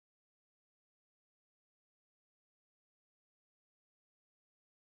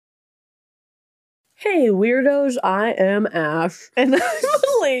Hey, weirdos, I am Ash. And I'm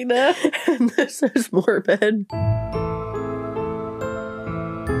Elena. And this is Morbid.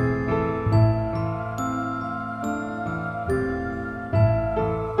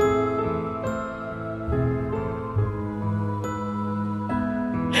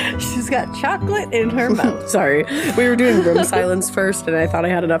 She's got chocolate in her mouth. Sorry, we were doing room silence first, and I thought I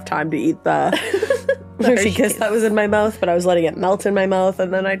had enough time to eat the Hershey Kiss that was in my mouth, but I was letting it melt in my mouth,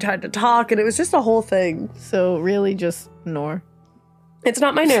 and then I tried to talk, and it was just a whole thing. So really just ignore. It's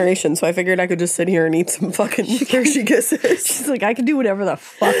not my narration, so I figured I could just sit here and eat some fucking Hershey Kisses. She's like, I can do whatever the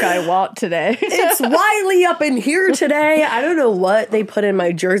fuck I want today. It's Wiley up in here today. I don't know what they put in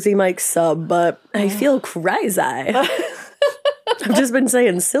my Jersey Mike sub, but I feel crazy. I've just been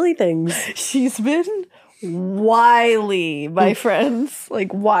saying silly things. She's been wily, my friends.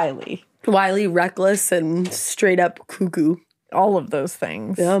 Like wily. Wily, reckless, and straight up cuckoo. All of those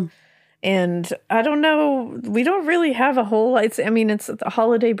things. Yeah. And I don't know, we don't really have a whole, it's a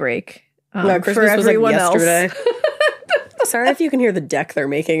holiday break Christmas for everyone was like else. yesterday. Sorry if you can hear the deck they're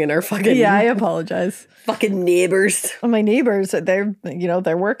making in our fucking... Yeah, I apologize. Fucking neighbors. Well, my neighbors, they're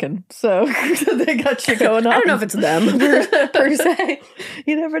working. So they got shit going on. I don't know if it's them per se.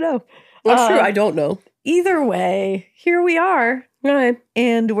 You never know. That's true, I don't know. Either way, here we are. Right.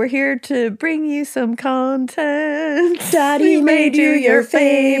 And we're here to bring you some content. Daddy made you your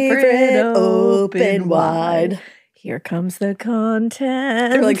favorite open wide. Here comes the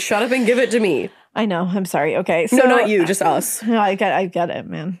content. They're like, shut up and give it to me. I know. I'm sorry. Okay. So, no, not you, just us. No, I get it,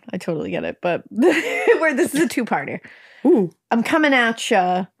 man. I totally get it. But this is a two-parter. Ooh. I'm coming at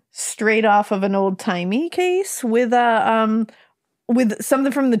you straight off of an old-timey case with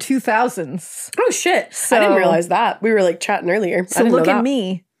something from the 2000s. Oh, shit. So, I didn't realize that. We were like chatting earlier. So look at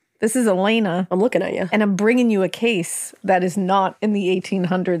me. This is Elena. I'm looking at you. And I'm bringing you a case that is not in the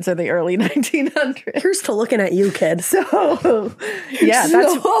 1800s or the early 1900s. Here's to looking at you, kid. So, yeah,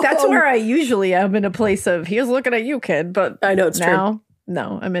 that's where I usually am, in a place of, here's looking at you, kid. But I know it's now,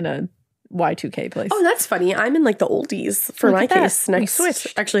 no, I'm in a Y2K place. Oh, that's funny. I'm in like the oldies for my case. Next, we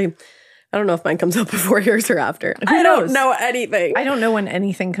switched. Actually, I don't know if mine comes out before yours or after. Who I knows? don't know anything. I don't know when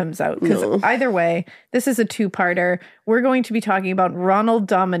anything comes out, because either way, this is a two-parter. We're going to be talking about Ronald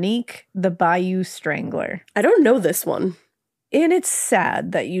Dominique, the Bayou Strangler. I don't know this one. And it's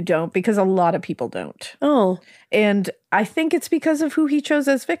sad that you don't, because a lot of people don't. Oh. And I think it's because of who he chose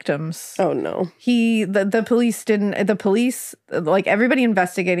as victims. Oh, no. The police, like everybody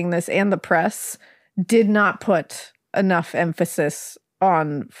investigating this and the press, did not put enough emphasis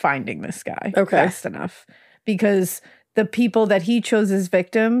on finding this guy fast enough, because the people that he chose as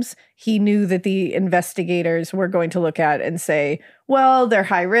victims, he knew that the investigators were going to look at and say, well, they're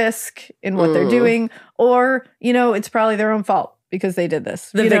high risk in what they're doing, or, it's probably their own fault because they did this.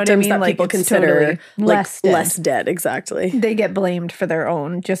 The victims that people consider totally less dead. Exactly. They get blamed for their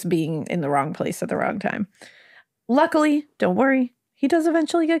own just being in the wrong place at the wrong time. Luckily, don't worry, he does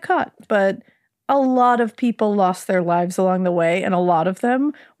eventually get caught, but a lot of people lost their lives along the way, and a lot of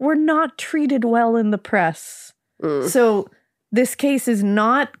them were not treated well in the press. So this case is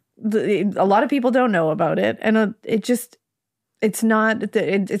not, a lot of people don't know about it, and it's not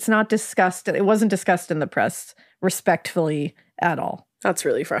discussed. It wasn't discussed in the press respectfully at all. That's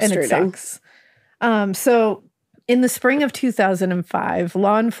really frustrating. And it sucks. So in the spring of 2005,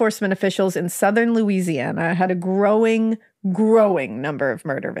 law enforcement officials in southern Louisiana had a growing number of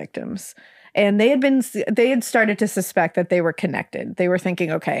murder victims. And they had started to suspect that they were connected. They were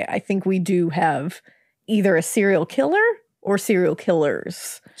thinking, okay, I think we do have either a serial killer or serial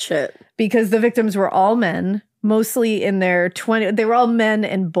killers. Shit. Because the victims were all men, mostly in their 20s. They were all men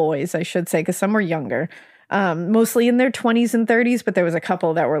and boys, I should say, because some were younger. Mostly in their 20s and 30s, but there was a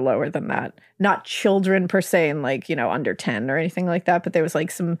couple that were lower than that. Not children per se, and under 10 or anything like that, but there was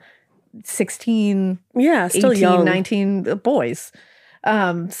like some 16, still 18, young. 19 boys.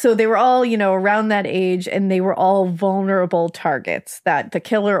 So they were all, around that age, and they were all vulnerable targets that the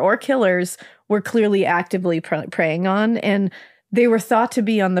killer or killers were clearly actively preying on. And they were thought to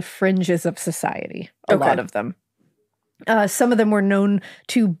be on the fringes of society, a lot of them. Some of them were known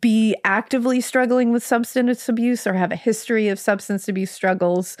to be actively struggling with substance abuse or have a history of substance abuse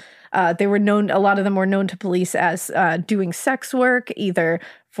struggles. A lot of them were known to police as doing sex work, either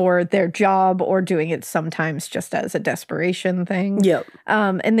for their job or doing it sometimes just as a desperation thing. Yep.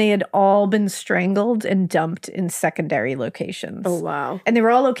 And they had all been strangled and dumped in secondary locations. Oh, wow. And they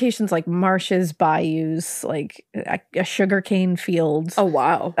were all locations like marshes, bayous, like a sugarcane fields. Oh,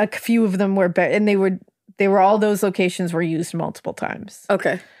 wow. A few of them were, and they were all, those locations were used multiple times.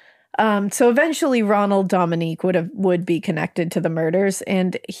 Okay. So eventually Ronald Dominique would be connected to the murders,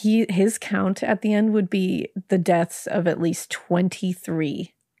 and his count at the end would be the deaths of at least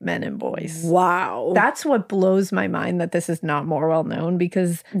 23 men and boys. Wow. That's what blows my mind, that this is not more well known,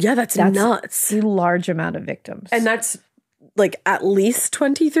 because that's nuts. A large amount of victims. And that's like at least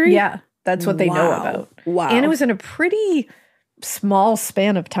 23? Yeah, that's what they know about. Wow. And it was in a pretty small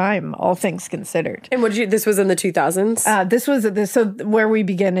span of time, all things considered. And this was in the 2000s? So where we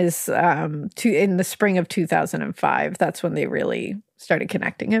begin is in the spring of 2005. That's when they really started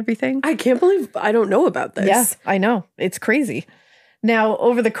connecting everything. I can't believe I don't know about this. Yeah, I know. It's crazy. Now,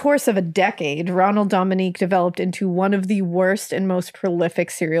 over the course of a decade, Ronald Dominique developed into one of the worst and most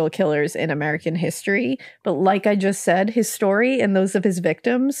prolific serial killers in American history. But like I just said, his story and those of his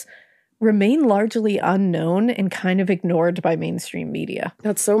victims remain largely unknown and kind of ignored by mainstream media.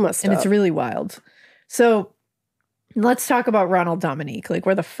 That's so messed up. And it's really wild. So let's talk about Ronald Dominique. Like,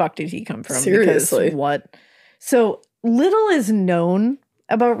 where the fuck did he come from? Seriously. Because what? So little is known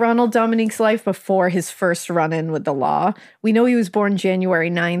about Ronald Dominique's life before his first run-in with the law. We know he was born January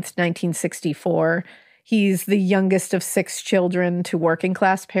 9th, 1964. He's the youngest of 6 children to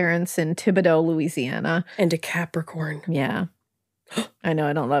working-class parents in Thibodaux, Louisiana. And a Capricorn. Yeah. I know,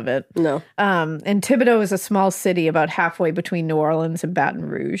 I don't love it. No. And Thibodaux is a small city about halfway between New Orleans and Baton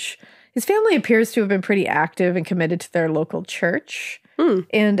Rouge. His family appears to have been pretty active and committed to their local church.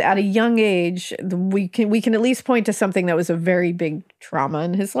 And at a young age, we can at least point to something that was a very big trauma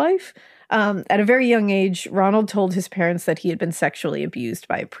in his life. At a very young age, Ronald told his parents that he had been sexually abused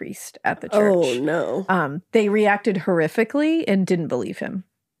by a priest at the church. Oh, no. They reacted horrifically and didn't believe him.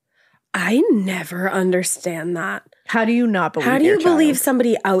 I never understand that. How do you not believe How do you believe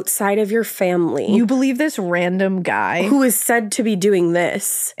somebody outside of your family? You believe this random guy who is said to be doing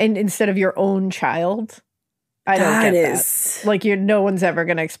this. And instead of your own child? I don't get that. Like, no one's ever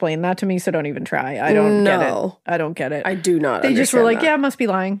going to explain that to me, so don't even try. I don't get it. I don't get it. I do not They just were like, that. yeah, must be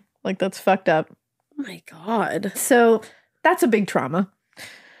lying. Like, that's fucked up. Oh my God. So that's a big trauma.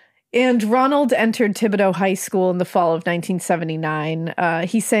 And Ronald entered Thibodaux High School in the fall of 1979.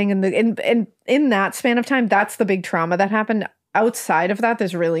 He sang in that span of time. That's the big trauma that happened. Outside of that,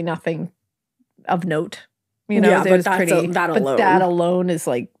 there's really nothing of note. You know, yeah, but that alone is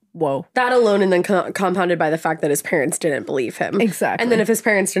like, whoa. That alone, and then compounded by the fact that his parents didn't believe him. Exactly. And then if his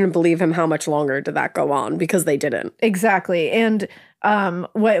parents didn't believe him, how much longer did that go on? Because they didn't. Exactly. And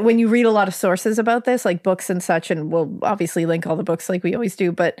when you read a lot of sources about this, like books and such, and we'll obviously link all the books like we always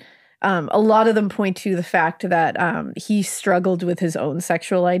do, but a lot of them point to the fact that he struggled with his own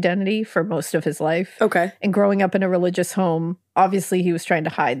sexual identity for most of his life. Okay. And growing up in a religious home, obviously he was trying to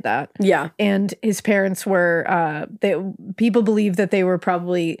hide that. Yeah. And his parents were, people believe that they were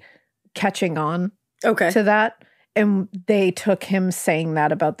probably catching on to that. And they took him saying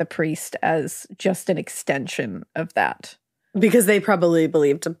that about the priest as just an extension of that. Because they probably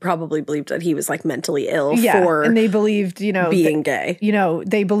believed that he was like mentally ill for and they believed, being gay.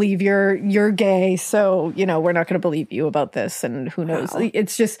 They believe you're gay, so, we're not going to believe you about this, and who knows. Wow.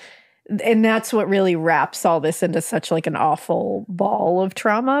 It's just, and that's what really wraps all this into such like an awful ball of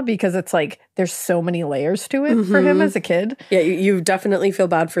trauma, because it's like there's so many layers to it for him as a kid. Yeah, you definitely feel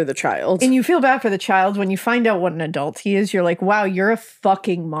bad for the child. And you feel bad for the child when you find out what an adult he is. You're like, wow, you're a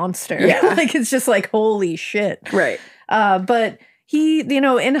fucking monster. Yeah. Like, it's just like, holy shit. Right. But he,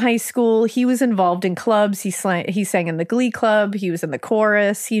 in high school, he was involved in clubs. He sang in the Glee Club. He was in the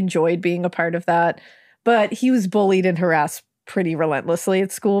chorus. He enjoyed being a part of that. But he was bullied and harassed pretty relentlessly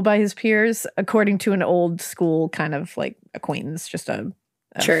at school by his peers, according to an old school kind of like acquaintance, just a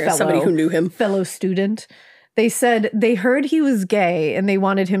somebody who knew him, fellow student. They said they heard he was gay and they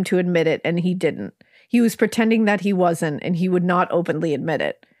wanted him to admit it, and he didn't. He was pretending that he wasn't, and he would not openly admit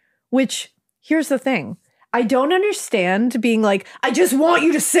it. Which, here's the thing. I don't understand being like, I just want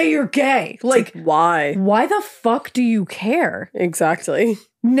you to say you're gay. Like, why? Why the fuck do you care? Exactly.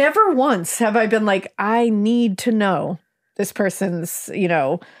 Never once have I been like, I need to know this person's,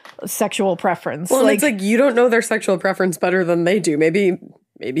 sexual preference. Well, it's like you don't know their sexual preference better than they do. Maybe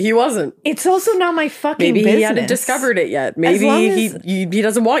he wasn't. It's also not my fucking business. Maybe he hadn't discovered it yet. Maybe he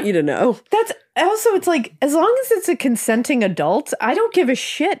doesn't want you to know. That's also, it's like, as long as it's a consenting adult, I don't give a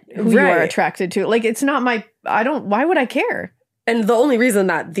shit who you are attracted to. Like, it's not why would I care? And the only reason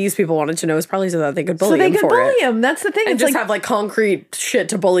that these people wanted to know is probably so that they could bully him him. That's the thing. And just have like concrete shit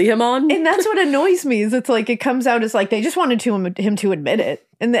to bully him on. And that's what annoys me, is it's like, it comes out as like, they just wanted him to admit it.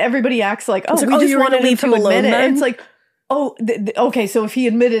 And everybody acts like, we just wanted him to admit it. And it's like, Oh, okay. So if he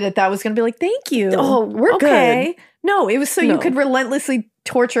admitted it, that was going to be like, thank you. Oh, we're okay. Good. No, it was so you could relentlessly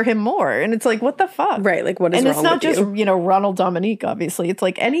torture him more. And it's like, what the fuck? Right. Like, what is wrong with you? And it's not just, Ronald Dominique, obviously. It's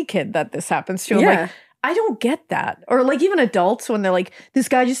like any kid that this happens to. I'm like, I don't get that. Or like even adults when they're like, this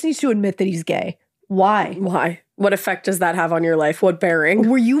guy just needs to admit that he's gay. Why? Why? What effect does that have on your life? What bearing?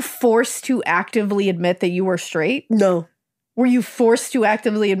 Were you forced to actively admit that you were straight? No. Were you forced to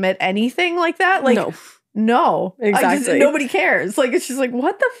actively admit anything like that? Like, no. Exactly. Nobody cares. Like, it's just like,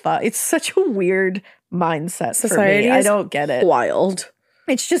 what the fuck? It's such a weird mindset Society for me. I don't get it. Wild.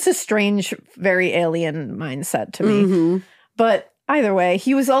 It's just a strange, very alien mindset to me. But either way,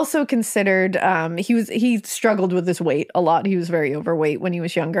 he was also considered, he struggled with his weight a lot. He was very overweight when he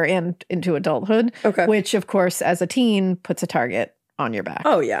was younger and into adulthood. Okay. Which, of course, as a teen, puts a target on your back.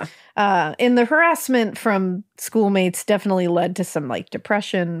 Oh, yeah. And the harassment from schoolmates definitely led to some like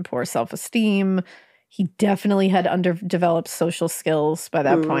depression, poor self-esteem. He definitely had underdeveloped social skills by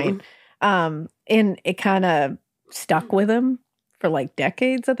that point. And it kind of stuck with him for like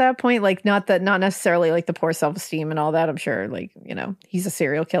decades at that point. Like not necessarily like the poor self-esteem and all that. I'm sure like, he's a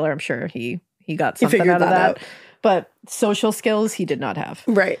serial killer. I'm sure he got something out of that. But social skills he did not have.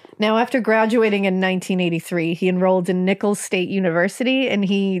 Right. Now, after graduating in 1983, he enrolled in Nicholls State University and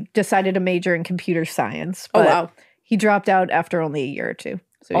he decided to major in computer science. But wow. He dropped out after only a year or two.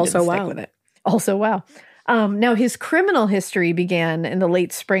 So he didn't stick with it. Also, wow. Now, his criminal history began in the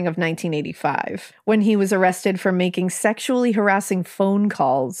late spring of 1985 when he was arrested for making sexually harassing phone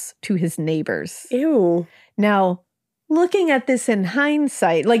calls to his neighbors. Ew. Now, looking at this in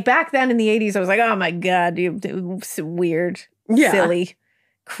hindsight, like back then in the 80s, I was like, oh my God, weird, silly,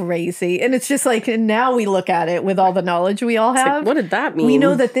 crazy. And it's just like, and now we look at it with all the knowledge we all have. Like, what did that mean? We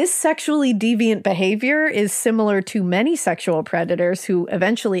know that this sexually deviant behavior is similar to many sexual predators who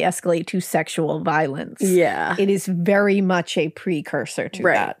eventually escalate to sexual violence. Yeah. It is very much a precursor to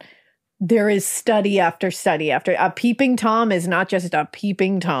that. There is study after study after. A peeping Tom is not just a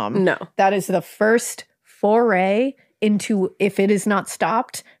peeping Tom. No. That is the first foray into, if it is not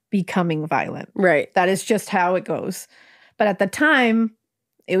stopped, becoming violent. Right. That is just how it goes. But at the time,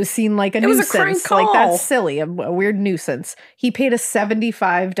 it was seen like a nuisance. It was a crank call. Like, that's silly, a weird nuisance. He paid a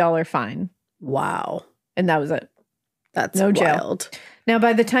 $75 fine. Wow. And that was it. That's no jail. Wild. Now,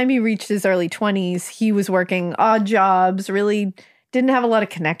 by the time he reached his early 20s, he was working odd jobs, really didn't have a lot of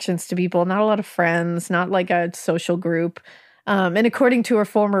connections to people, not a lot of friends, not like a social group. And according to a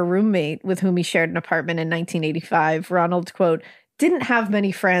former roommate with whom he shared an apartment in 1985, Ronald, quote, didn't have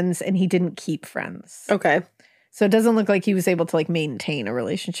many friends and he didn't keep friends. Okay. So it doesn't look like he was able to like maintain a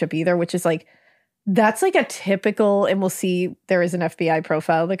relationship either, which is like, that's like a typical, and we'll see there is an FBI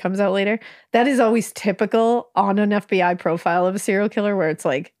profile that comes out later. That is always typical on an FBI profile of a serial killer where it's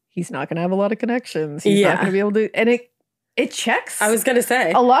like, he's not going to have a lot of connections. He's not going to be able to, and it checks. I was going to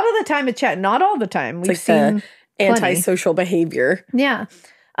say. A lot of the time it checks, not all the time. We've seen antisocial behavior. Yeah.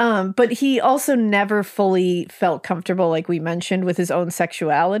 But he also never fully felt comfortable, like we mentioned, with his own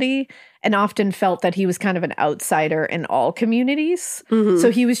sexuality and often felt that he was kind of an outsider in all communities. So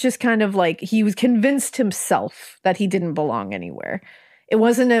he was just kind of like, he was convinced himself that he didn't belong anywhere. It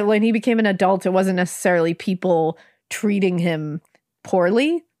wasn't, when he became an adult, it wasn't necessarily people treating him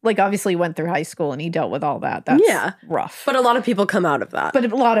poorly. Like, obviously, he went through high school and he dealt with all that. That's rough. But a lot of people come out of that. But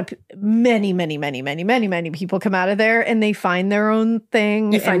a lot of, many people come out of there and they find their own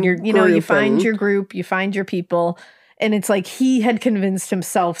thing. You find your group. You find your group, you find your people. And it's like he had convinced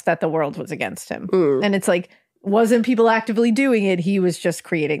himself that the world was against him. And it's like, wasn't people actively doing it. He was just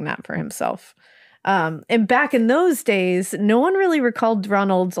creating that for himself. And back in those days, no one really recalled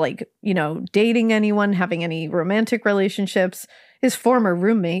Ronald's like, dating anyone, having any romantic relationships. His former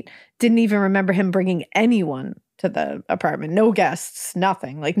roommate didn't even remember him bringing anyone to the apartment. No guests,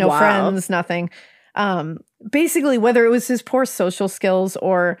 nothing. Like no friends, nothing. Basically, whether it was his poor social skills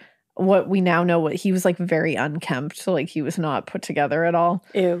or what we now know, what he was like very unkempt. So like he was not put together at all.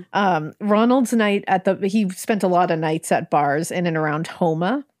 Ew. Ronald's night he spent a lot of nights at bars in and around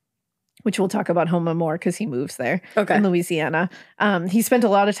Houma, which we'll talk about Houma more because he moves there in Louisiana. He spent a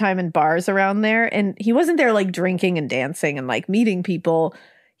lot of time in bars around there, and he wasn't there like drinking and dancing and like meeting people.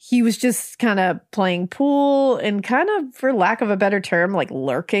 He was just kind of playing pool and kind of, for lack of a better term, like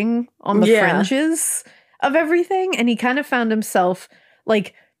lurking on the fringes of everything. And he kind of found himself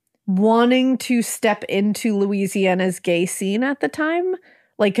like wanting to step into Louisiana's gay scene at the time,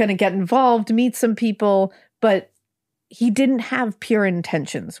 like kind of get involved, meet some people, but he didn't have pure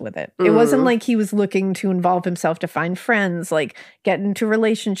intentions with it. It wasn't like he was looking to involve himself to find friends, like get into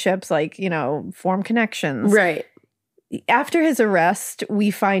relationships, like, form connections. Right. After his arrest,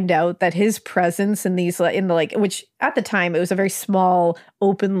 we find out that his presence in which at the time it was a very small,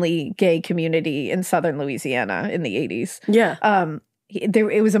 openly gay community in southern Louisiana in the 80s. Yeah.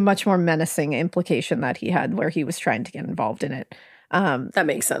 It was a much more menacing implication that he had where he was trying to get involved in it. That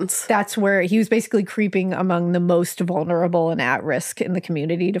makes sense. That's where he was basically creeping among the most vulnerable and at risk in the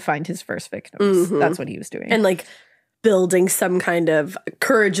community to find his first victims. Mm-hmm. That's what he was doing. And like building some kind of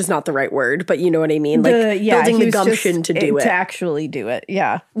courage is not the right word, but you know what I mean? Like building the gumption to do it. To actually do it.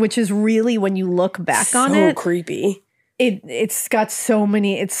 Yeah. Which is really, when you look back on it. So creepy. It's got so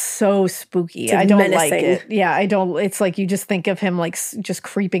many, it's so spooky. I don't menacing. Like it. Yeah, I don't, it's like you just think of him like just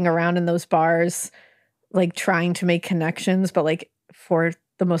creeping around in those bars, like trying to make connections, but like for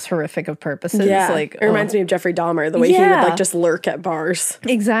the most horrific of purposes. Yeah. Like, it reminds me of Jeffrey Dahmer, the way he would like just lurk at bars.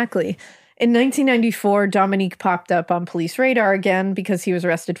 Exactly. In 1994, Dominique popped up on police radar again because he was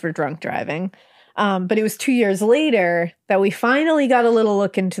arrested for drunk driving. But it was 2 years later that we finally got a little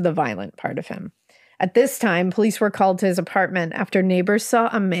look into the violent part of him. At this time, police were called to his apartment after neighbors saw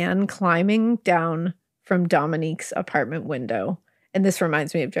a man climbing down from Dominique's apartment window. And this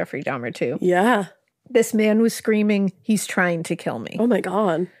reminds me of Jeffrey Dahmer, too. Yeah. This man was screaming, "He's trying to kill me." Oh, my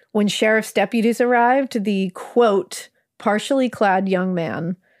God. When sheriff's deputies arrived, the, quote, partially clad young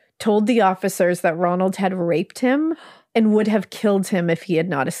man told the officers that Ronald had raped him and would have killed him if he had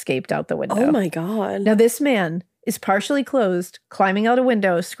not escaped out the window. Oh, my God. Now, this man is partially clothed, climbing out a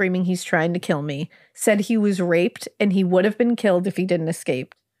window, screaming, "He's trying to kill me," said he was raped and he would have been killed if he didn't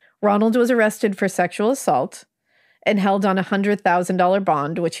escape. Ronald was arrested for sexual assault and held on a $100,000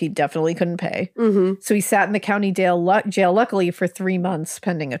 bond, which he definitely couldn't pay. Mm-hmm. So he sat in the county jail, luckily, for 3 months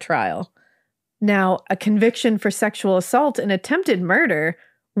pending a trial. Now, a conviction for sexual assault and attempted murder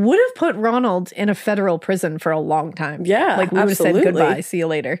would have put Ronald in a federal prison for a long time. Yeah, like we would have said goodbye, see you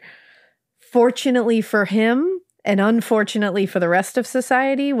later. Fortunately for him, and unfortunately for the rest of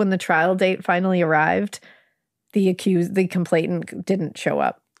society, when the trial date finally arrived, the complainant didn't show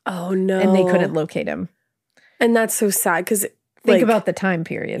up. Oh, no. And they couldn't locate him. And that's so sad because think about the time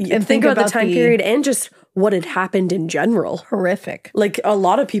period. And think about the time period and just what had happened in general. Horrific. Like a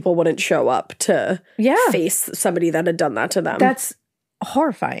lot of people wouldn't show up to face somebody that had done that to them. That's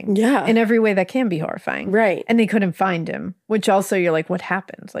horrifying. Yeah. In every way that can be horrifying. Right. And they couldn't find him, which also you're like, what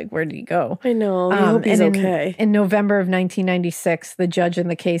happened? Like, where did he go? I know. I hope he's okay. In November of 1996, the judge in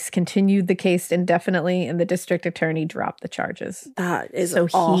the case continued the case indefinitely and the district attorney dropped the charges. That is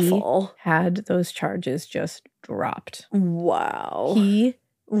awful. He had those charges just dropped. Wow. He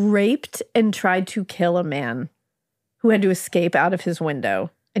raped and tried to kill a man who had to escape out of his window,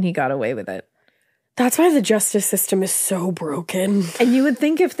 and he got away with it. That's why the justice system is so broken. And you would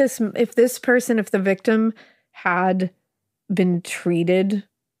think if the victim had been treated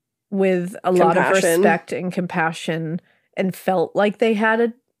with a lot of respect and compassion and felt like they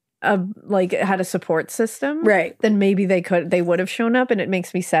had a support system, right? Then maybe they would have shown up. And it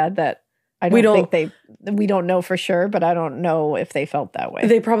makes me sad that we don't know for sure, but I don't know if they felt that way.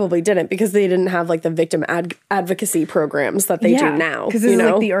 They probably didn't because they didn't have like the victim advocacy programs that they do now. Because this is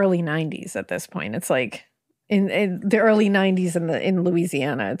like the early 90s at this point. It's like in the early 90s in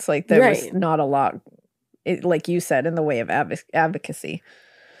Louisiana, it's like there was not a lot, like you said, in the way of advocacy.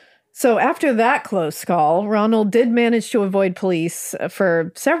 So after that close call, Ronald did manage to avoid police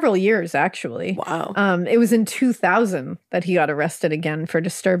for several years, actually. Wow. It was in 2000 that he got arrested again for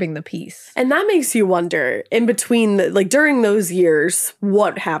disturbing the peace. And that makes you wonder, in between, during those years,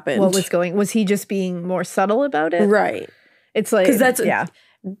 what happened? Was he just being more subtle about it? Right. It's like, because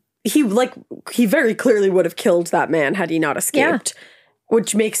he very clearly would have killed that man had he not escaped. Yeah.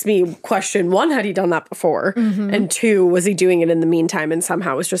 Which makes me question, one, had he done that before? Mm-hmm. And two, was he doing it in the meantime and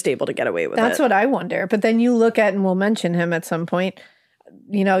somehow was just able to get away with it? That's what I wonder. But then you look at, and we'll mention him at some point,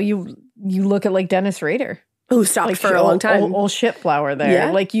 you look at like Dennis Rader. Who stopped for a long time. Old shit flower there.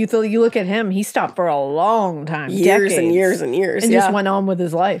 Yeah. Like you look at him, he stopped for a long time. Years and years and years. And just went on with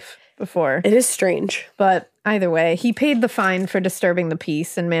his life before. It is strange. But either way, he paid the fine for disturbing the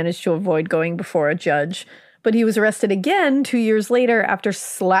peace and managed to avoid going before a judge. But he was arrested again 2 years later after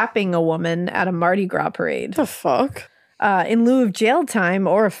slapping a woman at a Mardi Gras parade. The fuck? In lieu of jail time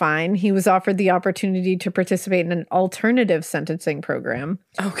or a fine, he was offered the opportunity to participate in an alternative sentencing program.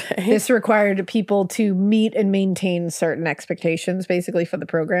 Okay. This required people to meet and maintain certain expectations, basically, for the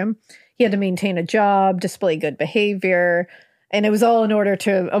program. He had to maintain a job, display good behavior, and it was all in order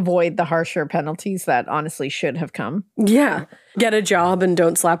to avoid the harsher penalties that honestly should have come. Yeah. Get a job and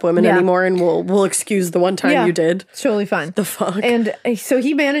don't slap women anymore, and we'll excuse the one time you did. It's totally fine. The fuck? And so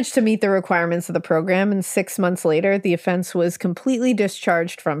he managed to meet the requirements of the program, and 6 months later, the offense was completely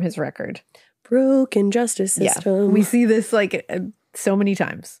discharged from his record. broken justice system. Yeah, we see this like so many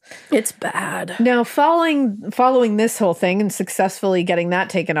times. It's bad. Now, following this whole thing and successfully getting that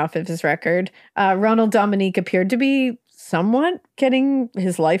taken off of his record, Ronald Dominique appeared to be somewhat getting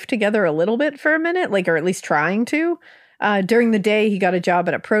his life together a little bit for a minute, like, or at least trying to. During the day, he got a job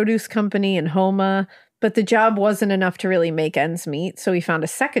at a produce company in Houma, but the job wasn't enough to really make ends meet, so he found a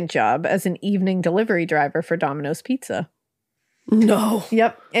second job as an evening delivery driver for Domino's Pizza. No.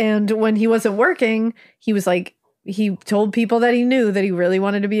 Yep. And when he wasn't working, he was like, he told people that he knew that he really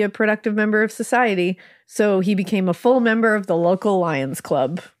wanted to be a productive member of society, so he became a full member of the local Lions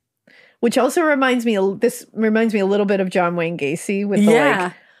Club, which also reminds me a little bit of John Wayne Gacy with the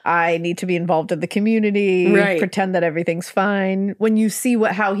like, I need to be involved in the community, pretend that everything's fine. When you see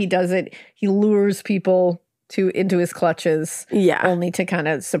how he does it, he lures people into his clutches, only to kind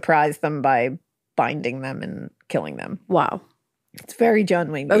of surprise them by binding them and killing them. Wow. It's very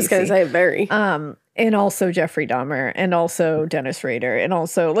John Wayne Gacy. I was going to say very. And also Jeffrey Dahmer, and also Dennis Rader, and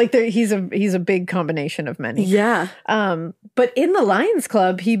also like he's a big combination of many. Yeah. But in the Lions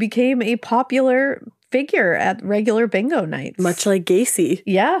Club, he became a popular figure at regular bingo nights, much like Gacy.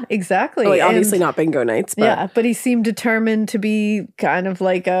 Yeah, exactly. Well, obviously not bingo nights, but yeah, but he seemed determined to be kind of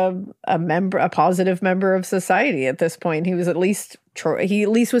like a positive member of society at this point. He was at least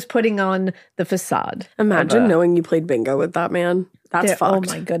was putting on the facade. Imagine knowing you played bingo with that man. That's fucked.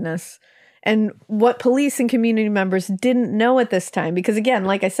 Oh my goodness. And what police and community members didn't know at this time, because again,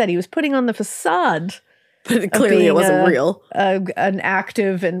 like I said, he was putting on the facade. But clearly it wasn't real. An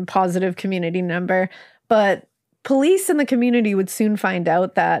active and positive community member. But police in the community would soon find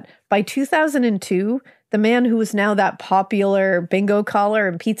out that by 2002, the man who was now that popular bingo caller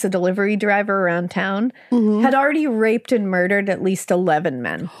and pizza delivery driver around town had already raped and murdered at least 11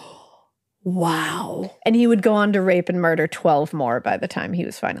 men. Wow. And he would go on to rape and murder 12 more by the time he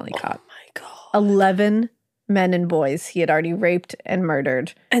was finally caught. Oh my God. 11 men and boys he had already raped and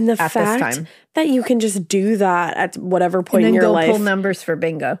murdered. And the fact that you can just do that at whatever point in your life. And then go pull numbers for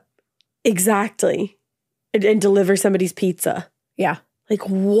bingo. Exactly. And deliver somebody's pizza. Yeah. Like,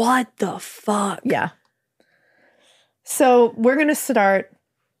 what the fuck? Yeah. So we're going to start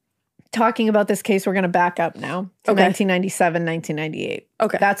talking about this case. We're going to back up now to 1997, 1998.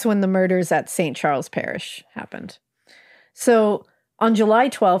 Okay. That's when the murders at St. Charles Parish happened. So on July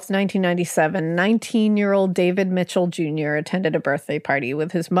 12th, 1997, 19-year-old David Mitchell Jr. attended a birthday party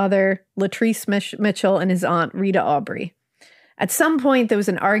with his mother, Latrice Mitchell, and his aunt, Rita Aubrey. At some point, there was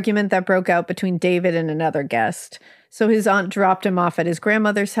an argument that broke out between David and another guest. So his aunt dropped him off at his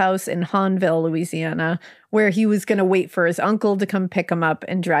grandmother's house in Hahnville, Louisiana, where he was going to wait for his uncle to come pick him up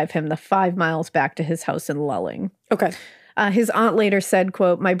and drive him the 5 miles back to his house in Lulling. Okay. His aunt later said,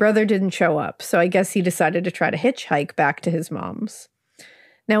 quote, "My brother didn't show up, so I guess he decided to try to hitchhike back to his mom's."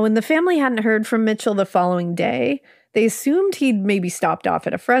 Now, when the family hadn't heard from Mitchell the following day, they assumed he'd maybe stopped off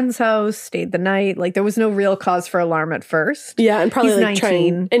at a friend's house, stayed the night. Like, there was no real cause for alarm at first. Yeah, and probably like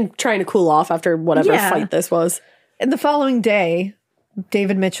trying to cool off after whatever fight this was. And the following day,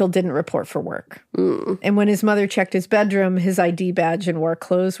 David Mitchell didn't report for work. And when his mother checked his bedroom, his ID badge and work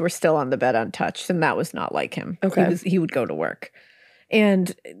clothes were still on the bed untouched, and that was not like him. Okay. He would go to work.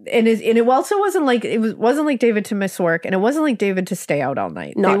 And it also wasn't like David to miss work, and it wasn't like David to stay out all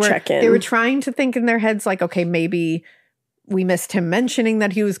night. Check in. They were trying to think in their heads like, okay, maybe we missed him mentioning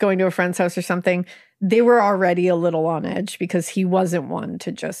that he was going to a friend's house or something. They were already a little on edge because he wasn't one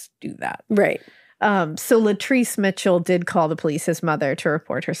to just do that. Right. So Latrice Mitchell did call the police, his mother, to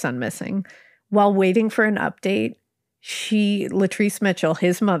report her son missing. While waiting for an update, Latrice Mitchell,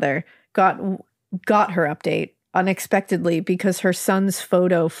 his mother, got her update unexpectedly because her son's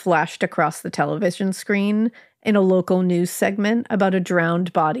photo flashed across the television screen in a local news segment about a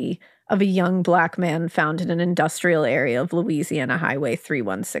drowned body of a young black man found in an industrial area of Louisiana Highway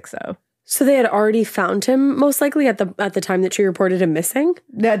 3160. So they had already found him, most likely at the time that she reported him missing?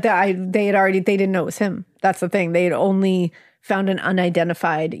 They didn't know it was him. That's the thing. They had only found an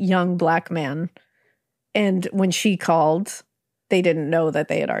unidentified young black man. And when she called, they didn't know that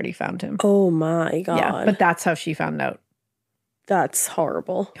they had already found him. Oh my God. Yeah, but that's how she found out. That's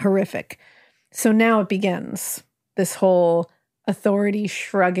horrible. Horrific. So now it begins. This whole authority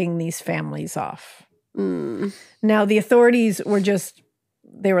shrugging these families off. Now the authorities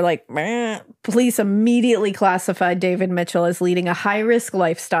they were like, meh. Police immediately classified David Mitchell as leading a high-risk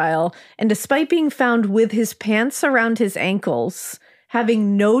lifestyle, and despite being found with his pants around his ankles,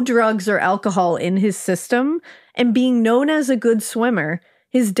 having no drugs or alcohol in his system, and being known as a good swimmer,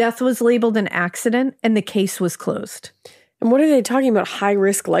 his death was labeled an accident and the case was closed. And what are they talking about? High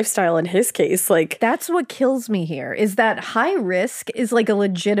risk lifestyle in his case? Like, that's what kills me here is that high risk is like a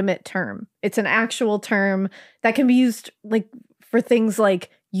legitimate term. It's an actual term that can be used like for things like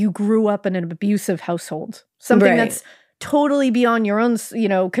you grew up in an abusive household, something that's totally beyond your own,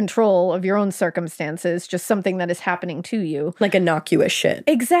 control of your own circumstances, just something that is happening to you. Like innocuous shit.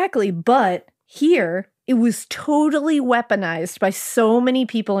 Exactly. But here, it was totally weaponized by so many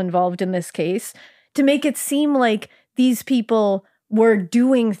people involved in this case to make it seem like these people were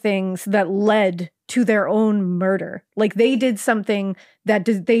doing things that led to their own murder. Like they did something that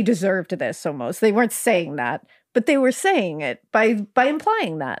they deserved this almost. They weren't saying that, but they were saying it by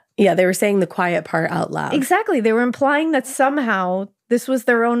implying that. Yeah, they were saying the quiet part out loud. Exactly. They were implying that somehow this was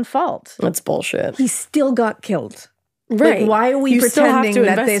their own fault. That's bullshit. He still got killed. Right. Like, why are we pretending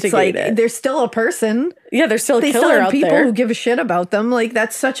that it's like there's still a person? Yeah, there's still a killer out there. They still have people who give a shit about them. Like,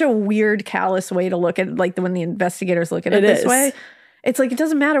 that's such a weird, callous way to look at, like, when the investigators look at it this way. It's like, it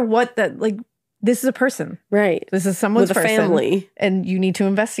doesn't matter what that, like, this is a person. Right. This is someone's with a family. And you need to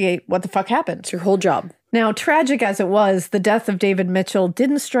investigate what the fuck happened. It's your whole job. Now, tragic as it was, the death of David Mitchell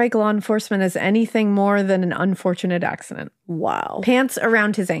didn't strike law enforcement as anything more than an unfortunate accident. Wow. Pants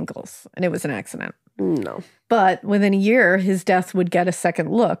around his ankles, and it was an accident. No. But within a year, his death would get a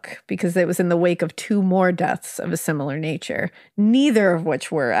second look because it was in the wake of 2 more deaths of a similar nature, neither of which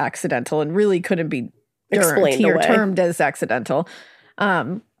were accidental and really couldn't be explained or away. Termed as accidental.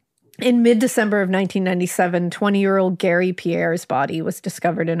 In mid-December of 1997, 20-year-old Gary Pierre's body was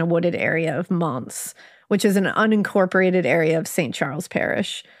discovered in a wooded area of Mons, which is an unincorporated area of St. Charles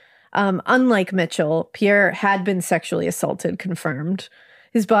Parish. Unlike Mitchell, Pierre had been sexually assaulted, confirmed.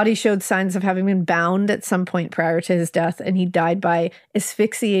 His body showed signs of having been bound at some point prior to his death, and he died by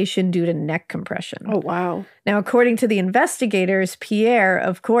asphyxiation due to neck compression. Oh, wow. Now, according to the investigators, Pierre,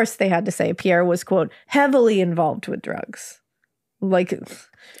 of course, they had to say Pierre was, quote, heavily involved with drugs. Like,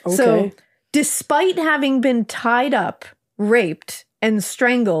 okay. So despite having been tied up, raped, and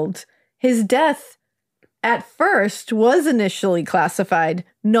strangled, his death at first was initially classified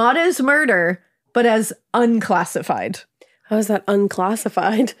not as murder, but as unclassified. How is that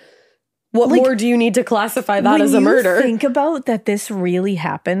unclassified? What more do you need to classify that as a murder? Think about that this really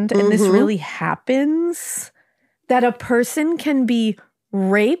happened, and this really happens, that a person can be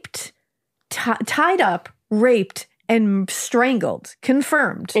raped, tied up, raped, and strangled,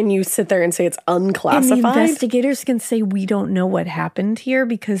 confirmed. And you sit there and say it's unclassified? And the investigators can say, we don't know what happened here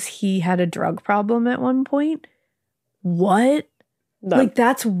because he had a drug problem at one point. What?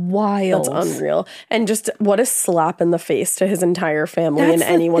 That's wild. That's unreal. And just what a slap in the face to his entire family and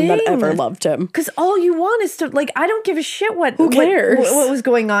anyone that ever loved him. Because all you want is to, like, I don't give a shit what Who cares? What was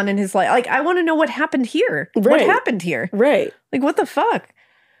going on in his life. Like, I want to know what happened here. Right. What happened here? Right. Like, what the fuck?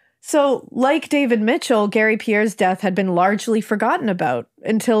 So, like David Mitchell, Gary Pierre's death had been largely forgotten about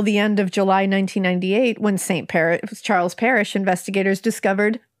until the end of July 1998 when Charles Parish investigators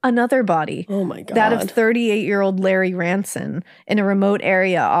discovered another body. Oh my God. That of 38-year-old Larry Ranson in a remote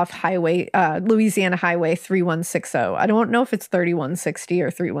area off Louisiana Highway 3160. I don't know if it's 3160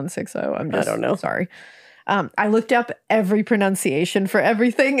 or 3160. I don't know. Sorry. I looked up every pronunciation for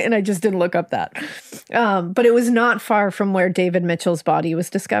everything, and I just didn't look up that. But it was not far from where David Mitchell's body was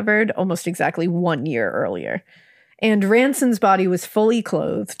discovered, almost exactly 1 year earlier. And Ranson's body was fully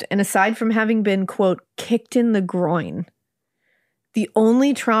clothed, and aside from having been, quote, kicked in the groin, the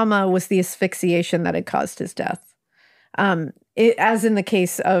only trauma was the asphyxiation that had caused his death. As in the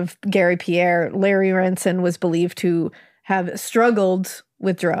case of Gary Pierre, Larry Ranson was believed to have struggled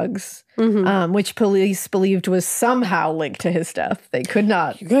with drugs, which police believed was somehow linked to his death. They could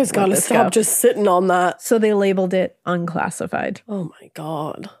not. You guys got to stop just sitting on that. So they labeled it unclassified. Oh my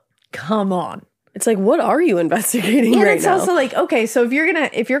God. Come on. It's like, what are you investigating right now? And it's also like, okay, so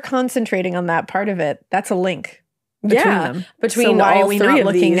if you're concentrating on that part of it, that's a link. Between them. Between so why all are we three not of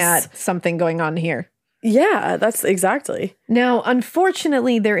looking these? at something going on here? Yeah, that's exactly. Now,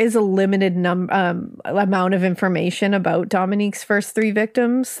 unfortunately, there is a limited amount of information about Dominique's first 3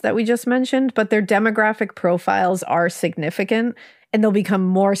 victims that we just mentioned, but their demographic profiles are significant, and they'll become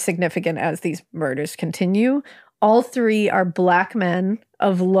more significant as these murders continue. All 3 are Black men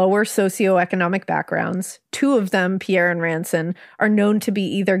of lower socioeconomic backgrounds. 2 of them, Pierre and Ranson, are known to be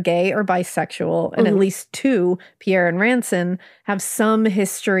either gay or bisexual, and at least 2, Pierre and Ranson, have some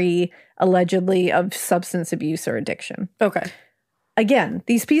history, allegedly, of substance abuse or addiction. Okay. Again,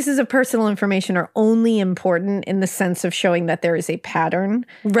 these pieces of personal information are only important in the sense of showing that there is a pattern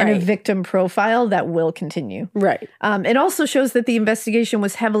and a victim profile that will continue. Right. It also shows that the investigation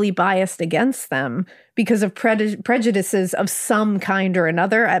was heavily biased against them because of prejudices of some kind or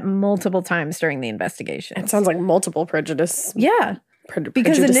another at multiple times during the investigation. It sounds like multiple prejudice. Yeah.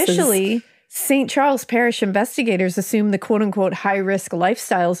 Because initially, St. Charles Parish investigators assumed the quote-unquote high-risk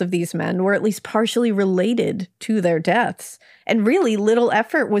lifestyles of these men were at least partially related to their deaths. And really, little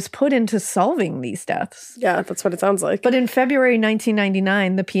effort was put into solving these deaths. Yeah, that's what it sounds like. But in February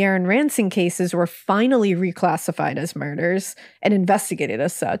 1999, the Pierre and Ransing cases were finally reclassified as murders and investigated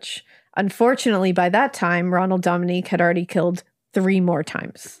as such. Unfortunately, by that time, Ronald Dominique had already killed 3 more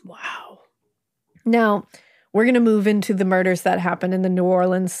times. Wow. Now, we're going to move into the murders that happened in the New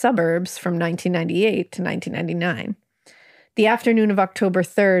Orleans suburbs from 1998 to 1999. The afternoon of October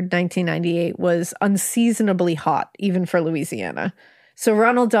 3rd, 1998 was unseasonably hot, even for Louisiana. So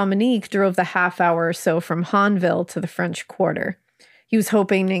Ronald Dominique drove the half hour or so from Hanville to the French Quarter. He was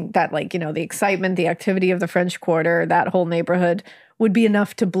hoping that, the excitement, the activity of the French Quarter, that whole neighborhood, would be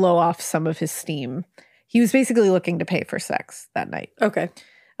enough to blow off some of his steam. He was basically looking to pay for sex that night. Okay.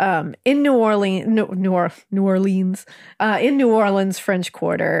 In New Orleans, French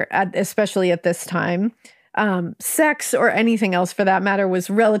Quarter, especially at this time, sex or anything else for that matter was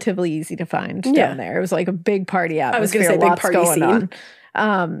relatively easy to find down there. It was like a big party atmosphere. I was going to say big party scene.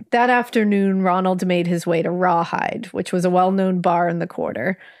 That afternoon, Ronald made his way to Rawhide, which was a well-known bar in the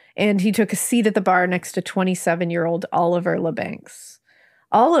quarter, and he took a seat at the bar next to 27-year-old Oliver LeBancs.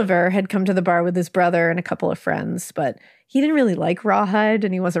 Oliver had come to the bar with his brother and a couple of friends, but he didn't really like Rawhide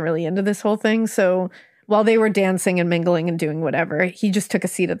and he wasn't really into this whole thing. So while they were dancing and mingling and doing whatever, he just took a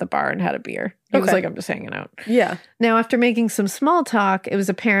seat at the bar and had a beer. He was like, I'm just hanging out. Yeah. Now, after making some small talk, it was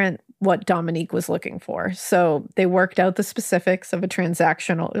apparent what Dominique was looking for. So they worked out the specifics of a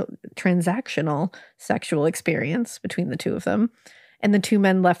transactional sexual experience between the two of them. And the two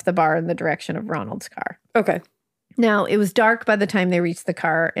men left the bar in the direction of Ronald's car. Okay. Now, it was dark by the time they reached the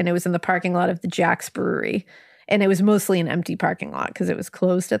car, and it was in the parking lot of the Jack's Brewery. And it was mostly an empty parking lot because it was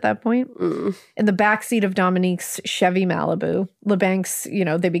closed at that point. In the backseat of Dominique's Chevy Malibu,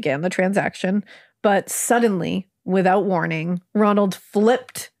 LeBancs, they began the transaction. But suddenly, without warning, Ronald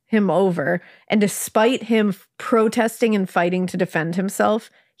flipped him over. And despite him protesting and fighting to defend himself,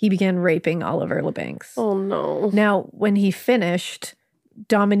 he began raping Oliver LeBancs. Oh, no. Now, when he finished,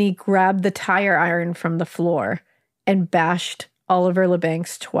 Dominique grabbed the tire iron from the floor and bashed Oliver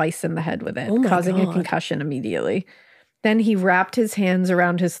LeBancs twice in the head with it, causing a concussion immediately. Then he wrapped his hands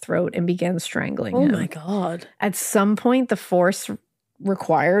around his throat and began strangling him. Oh my God. At some point, the force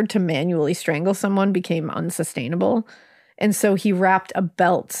required to manually strangle someone became unsustainable. And so he wrapped a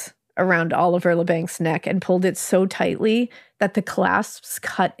belt around Oliver LeBancs' neck and pulled it so tightly that the clasps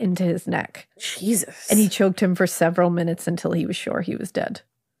cut into his neck. Jesus. And he choked him for several minutes until he was sure he was dead.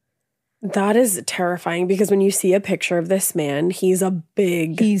 That is terrifying because when you see a picture of this man, he's a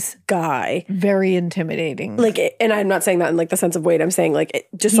big guy. Very intimidating. And I'm not saying that in the sense of weight. I'm saying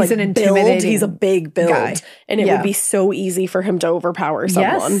he's an intimidating build. He's a big build. Guy. And it would be so easy for him to overpower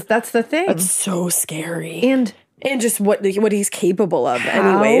someone. Yes, that's the thing. That's so scary. And just what he's capable of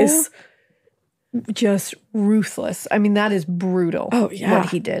anyways. Just ruthless. I mean, that is brutal. Oh, yeah. What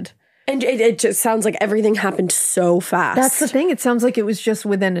he did. And it just sounds like everything happened so fast. That's the thing. It sounds like it was just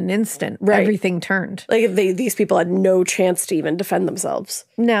within an instant. Right. Everything turned. These people had no chance to even defend themselves.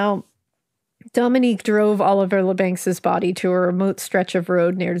 Now, Dominique drove Oliver LeBancs' body to a remote stretch of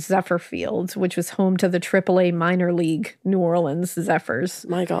road near Zephyr Field, which was home to the AAA minor league New Orleans Zephyrs.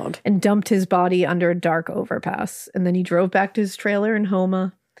 My God. And dumped his body under a dark overpass. And then he drove back to his trailer in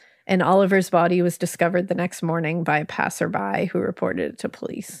Houma. And Oliver's body was discovered the next morning by a passerby who reported it to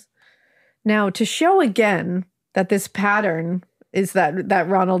police. Now, to show again that this pattern is that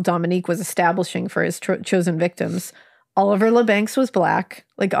Ronald Dominique was establishing for his chosen victims, Oliver LeBancs was black.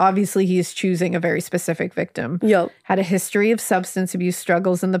 Obviously, he is choosing a very specific victim. Yep. Had a history of substance abuse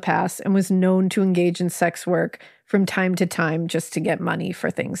struggles in the past and was known to engage in sex work from time to time just to get money for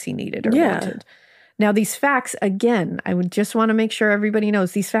things he needed or wanted. Now, these facts, again, I would just want to make sure everybody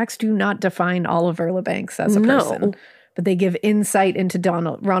knows, these facts do not define Oliver LeBancs as a person. But they give insight into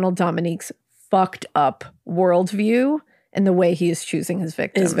Ronald Dominique's fucked up worldview and the way he is choosing his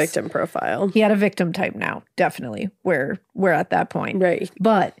victims. His victim profile. He had a victim type now, definitely. We're at that point. Right.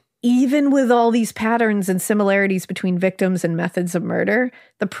 But even with all these patterns and similarities between victims and methods of murder,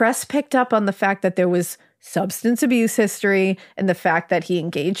 the press picked up on the fact that there was substance abuse history and the fact that he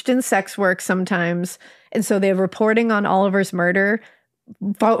engaged in sex work sometimes. And so they're reporting on Oliver's murder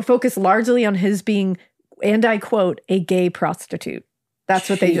focused largely on his being, and I quote, a gay prostitute. That's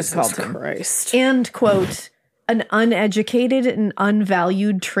what they just called him. Christ. And, quote, an uneducated and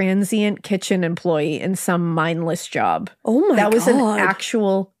unvalued transient kitchen employee in some mindless job. Oh my God. That was an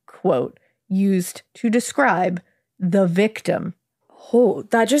actual quote. used to describe the victim. Oh,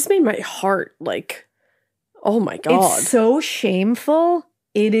 that just made my heart like, oh my God. It's so shameful.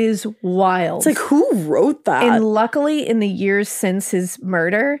 It is wild. It's like, who wrote that? And luckily, in the years since his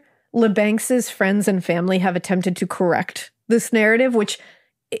murder, LeBancs's friends and family have attempted to correct this narrative, which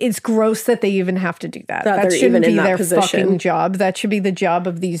it's gross that they even have to do that. That shouldn't be their fucking job. That should be the job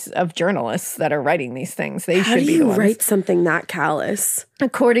of journalists that are writing these things. They should be the ones. How do you write something that callous?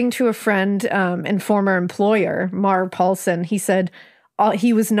 According to a friend and former employer, Mar Paulson, he said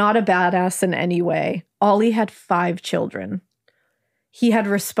he was not a badass in any way. Ollie had 5 children. He had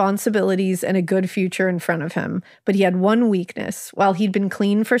responsibilities and a good future in front of him, but he had one weakness. While he'd been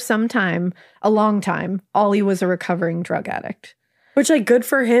clean for some time, a long time, Ollie was a recovering drug addict. Which, like, good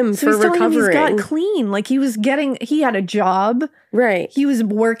for him for recovering. He's got clean. Like, he had a job. Right. He was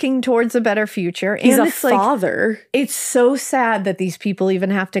working towards a better future. He's a father. Like, it's so sad that these people even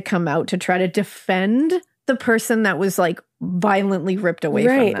have to come out to try to defend the person that was, like, violently ripped away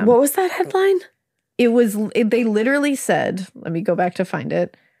from them. What was that headline? They literally said, let me go back to find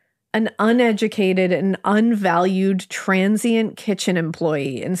it, an uneducated and unvalued transient kitchen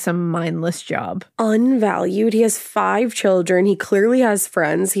employee in some mindless job. Unvalued? He has 5 children. He clearly has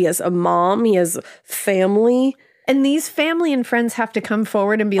friends. He has a mom. He has family. And these family and friends have to come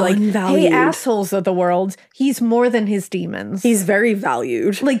forward and be like, hey, assholes of the world, he's more than his demons. He's very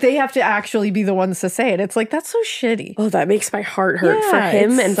valued. Like, they have to actually be the ones to say it. It's like, that's so shitty. Oh, that makes my heart hurt for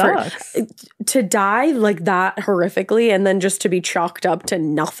him. And sucks. To die like that horrifically and then just to be chalked up to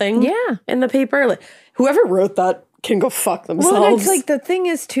nothing in the paper. Like, whoever wrote that can go fuck themselves. Well, it's like, the thing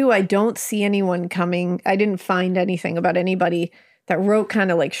is, too, I don't see anyone coming. I didn't find anything about anybody that wrote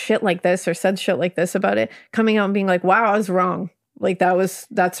kind of like shit like this or said shit like this about it, coming out and being like, wow, I was wrong. Like,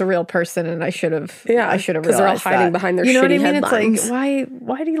 that's a real person and I should have realized because they're all hiding behind their shitty headlines. It's like,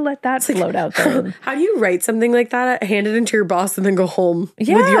 why do you let that float out there? How do you write something like that, hand it into your boss and then go home with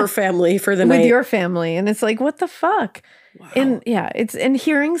your family for the night? With your family. And it's like, what the fuck? Wow. And and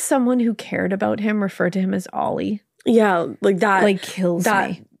hearing someone who cared about him refer to him as Ollie. Yeah, like that. Like, kills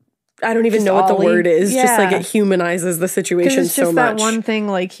me. I don't even know what the word is. Just like it humanizes the situation it's just so much. That one thing,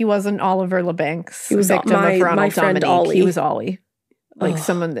 like, he wasn't Oliver LeBancs. He was victim of Ronald Dominique. Ollie. He was Ollie, like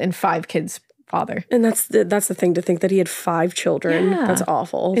someone and 5 kids' father. And that's the thing, to think that he had 5 children. Yeah. That's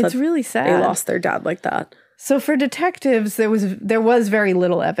awful. It's really sad. They lost their dad like that. So for detectives, there was very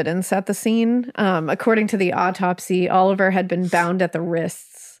little evidence at the scene. According to the autopsy, Oliver had been bound at the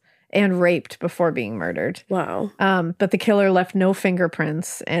wrists and raped before being murdered. Wow. But the killer left no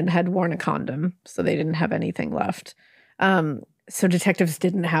fingerprints and had worn a condom, so they didn't have anything left. So detectives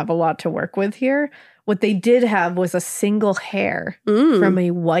didn't have a lot to work with here. What they did have was a single hair from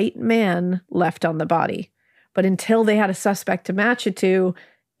a white man left on the body. But until they had a suspect to match it to,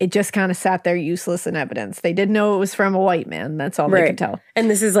 it just kind of sat there useless in evidence. They did know it was from a white man. That's all they could tell. And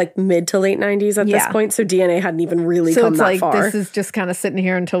this is like mid to late 90s at this point, so DNA hadn't even really come that far. So it's like, this is just kind of sitting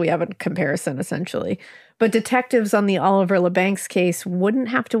here until we have a comparison, essentially. But detectives on the Oliver LeBancs case wouldn't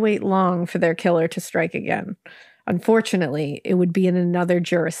have to wait long for their killer to strike again. Unfortunately, it would be in another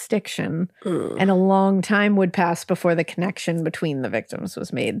jurisdiction, and a long time would pass before the connection between the victims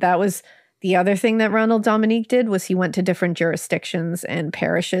was made. That was the other thing that Ronald Dominique did, was he went to different jurisdictions and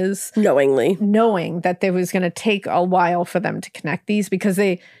parishes. Knowing that there was going to take a while for them to connect these, because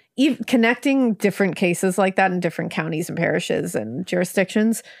connecting different cases like that in different counties and parishes and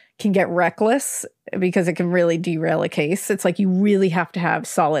jurisdictions can get reckless, because it can really derail a case. It's like, you really have to have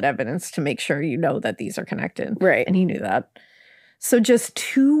solid evidence to make sure you know that these are connected. Right. And he knew that. So just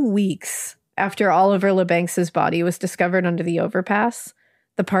 2 weeks after Oliver LeBancs's body was discovered under the overpass,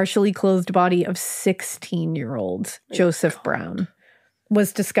 the partially clothed body of 16-year-old Joseph Brown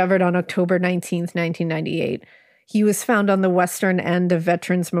was discovered on October 19th, 1998. He was found on the western end of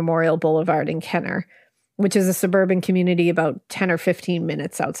Veterans Memorial Boulevard in Kenner, which is a suburban community about 10 or 15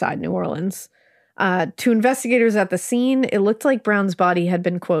 minutes outside New Orleans. To investigators at the scene, it looked like Brown's body had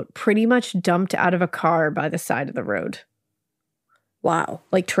been, quote, pretty much dumped out of a car by the side of the road. Wow.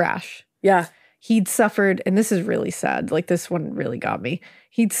 Like trash. Yeah. He'd suffered, and this is really sad, like this one really got me.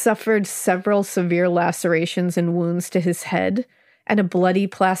 He'd suffered several severe lacerations and wounds to his head, and a bloody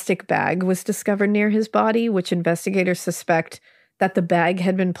plastic bag was discovered near his body, which investigators suspect that the bag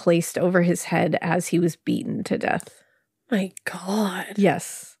had been placed over his head as he was beaten to death. My God.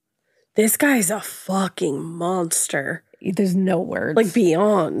 Yes. This guy's a fucking monster. There's no words. Like,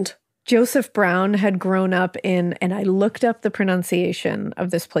 beyond. Joseph Brown had grown up in, and I looked up the pronunciation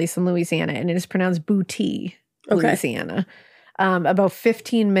of this place in Louisiana, and it is pronounced Booty, Louisiana, about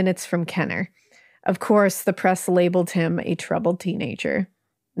 15 minutes from Kenner. Of course, the press labeled him a troubled teenager.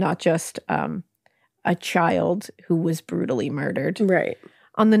 not just a child who was brutally murdered. Right.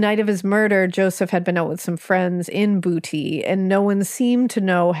 On the night of his murder, Joseph had been out with some friends in Booty, and no one seemed to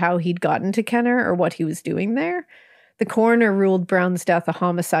know how he'd gotten to Kenner or what he was doing there. The coroner ruled Brown's death a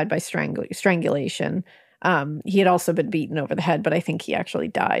homicide by strangulation. He had also been beaten over the head, but I think he actually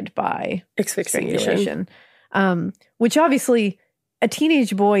died by strangulation. Which obviously, a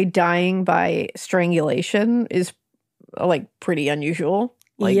teenage boy dying by strangulation is like pretty unusual.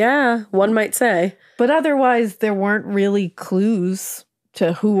 Like, yeah, one might say. But otherwise, there weren't really clues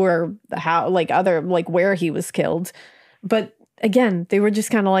to who or how, like other, like where he was killed. But again, they were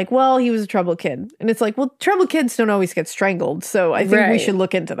just kind of like, well, he was a troubled kid. And it's like, well, troubled kids don't always get strangled. So I think we should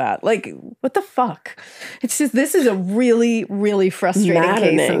look into that. Like, what the fuck? It's just, this is a really, really frustrating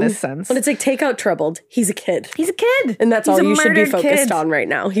case in this sense. But it's like, take out troubled. He's a kid. He's a kid. And that's all you should be focused on right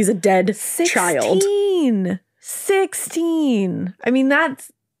now. He's a dead child. 16. I mean,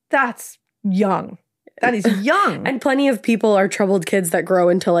 that's young. That is young. And plenty of people are troubled kids that grow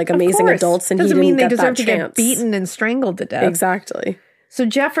into like amazing adults, and doesn't he didn't mean they get deserve that to chance. Get beaten and strangled to death. Exactly. So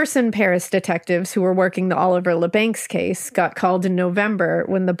Jefferson Parish detectives who were working the Oliver LeBancs case got called in November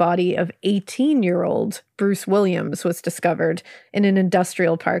when the body of 18-year-old Bruce Williams was discovered in an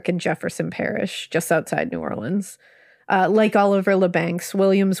industrial park in Jefferson Parish, just outside New Orleans. Like Oliver LeBancs,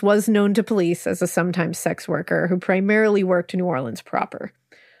 Williams was known to police as a sometime sex worker who primarily worked in New Orleans proper.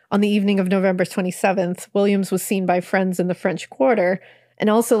 On the evening of November 27th, Williams was seen by friends in the French Quarter, and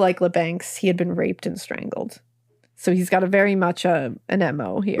also like LeBancs, he had been raped and strangled. So he's got a very much an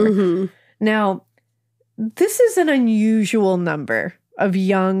MO here. Mm-hmm. Now, this is an unusual number of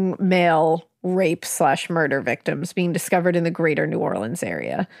young male rape/murder victims being discovered in the greater New Orleans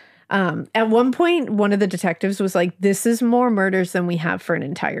area. At one point, one of the detectives was like, this is more murders than we have for an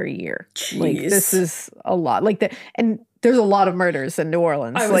entire year. Jeez. Like, this is a lot. Like that, and there's a lot of murders in New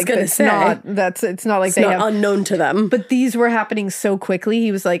Orleans. I was gonna say it's not like it's not unknown to them. But these were happening so quickly.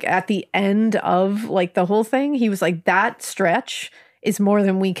 He was like, at the end of like the whole thing, he was like, that stretch is more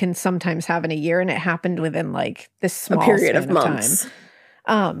than we can sometimes have in a year, and it happened within like this small period of months.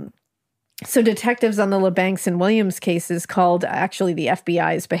 So detectives on the LeBancs and Williams cases called actually the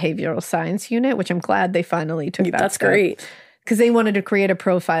FBI's behavioral science unit, which I'm glad they finally took that That's step, great. because they wanted to create a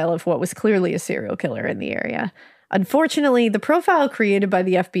profile of what was clearly a serial killer in the area. Unfortunately, the profile created by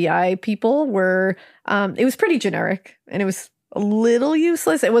the FBI people were, it was pretty generic, and it was a little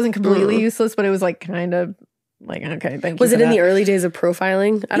useless. It wasn't completely useless, but it was like kind of like, okay, thank you. Was it in the early days of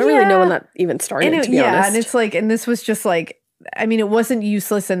profiling? I don't really know when that even started, to be honest. And it's like, and this was just like, I mean, it wasn't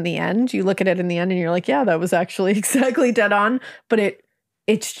useless in the end. You look at it in the end and you're like, yeah, that was actually exactly dead on. But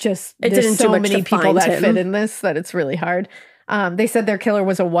it's just, there's so many people that fit in this that it's really hard. They said their killer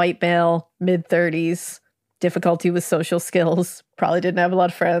was a white male, mid-30s, difficulty with social skills, probably didn't have a lot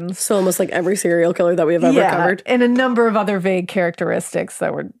of friends. So almost like every serial killer that we have ever covered. And a number of other vague characteristics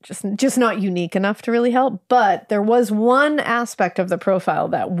that were just not unique enough to really help. But there was one aspect of the profile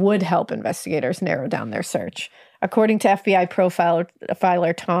that would help investigators narrow down their search. According to FBI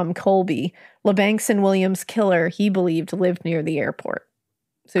profiler Tom Colby, LeBancs and Williams' killer, he believed, lived near the airport.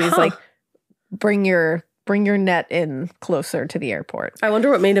 So he's like, bring your net in closer to the airport. I wonder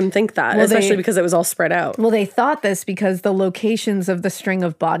what made him think that, especially because it was all spread out. Well, they thought this because the locations of the string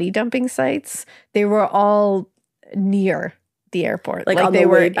of body dumping sites, they were all near the airport. Like they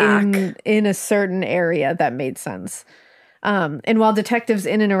were back. in a certain area that made sense. And while detectives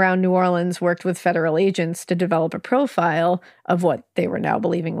in and around New Orleans worked with federal agents to develop a profile of what they were now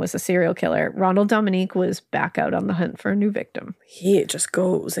believing was a serial killer, Ronald Dominique was back out on the hunt for a new victim. He just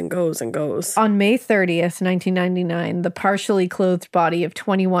goes and goes and goes. On May 30th, 1999, the partially clothed body of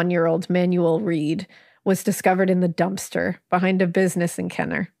 21-year-old Manuel Reed was discovered in the dumpster behind a business in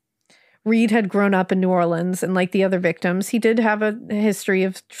Kenner. Reed had grown up in New Orleans, and like the other victims, he did have a history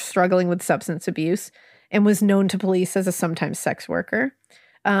of struggling with substance abuse and was known to police as a sometimes sex worker.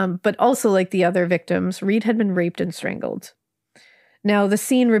 But also like the other victims, Reed had been raped and strangled. Now, the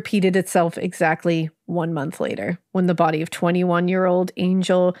scene repeated itself exactly 1 month later, when the body of 21-year-old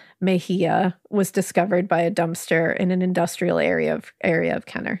Angel Mejia was discovered by a dumpster in an industrial area of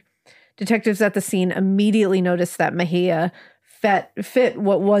Kenner. Detectives at the scene immediately noticed that Mejia fit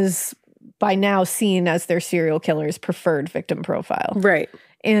what was by now seen as their serial killer's preferred victim profile. Right.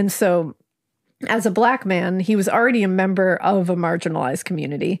 And so, as a black man, he was already a member of a marginalized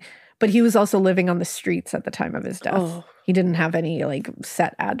community, but he was also living on the streets at the time of his death. Oh. He didn't have any like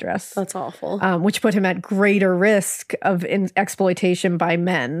set address. That's awful. Which put him at greater risk of exploitation by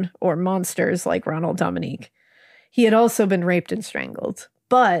men or monsters like Ronald Dominique. He had also been raped and strangled,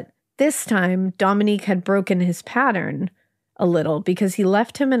 but this time Dominique had broken his pattern a little because he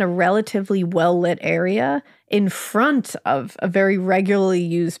left him in a relatively well-lit area in front of a very regularly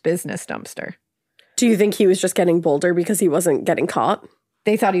used business dumpster. Do you think he was just getting bolder because he wasn't getting caught?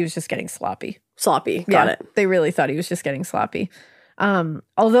 They thought he was just getting sloppy. Sloppy. Got it. They really thought he was just getting sloppy.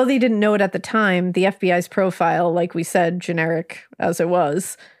 Although they didn't know it at the time, the FBI's profile, like we said, generic as it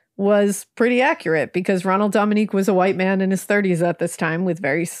was pretty accurate because Ronald Dominique was a white man in his 30s at this time with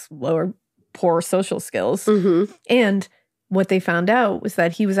very slow or poor social skills. Mm-hmm. And what they found out was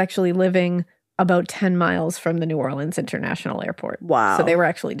that he was actually living about 10 miles from the New Orleans International Airport. Wow. So they were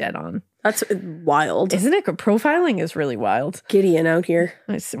actually dead on. That's wild. Isn't it? Profiling is really wild. Gideon out here.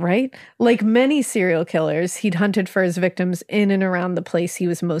 Right? Like many serial killers, he'd hunted for his victims in and around the place he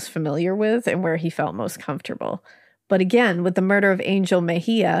was most familiar with and where he felt most comfortable. But again, with the murder of Angel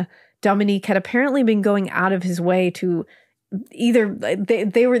Mejia, Dominique had apparently been going out of his way to either,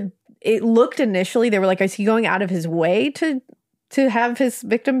 it looked initially, they were like, is he going out of his way to have his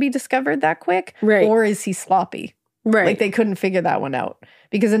victim be discovered that quick? Right. Or is he sloppy? Right. Like they couldn't figure that one out.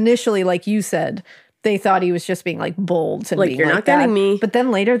 Because initially, like you said, they thought he was just being like bold and like, being you're like not getting me. But then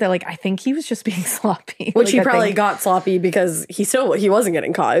later they're like, I think he was just being sloppy. Which like, he probably got sloppy because he wasn't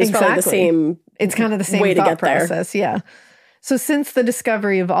getting caught. It was probably the same. It's kind of the same way thought to get process. there. Yeah. So since the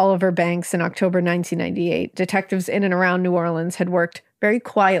discovery of Oliver Banks in October 1998, detectives in and around New Orleans had worked very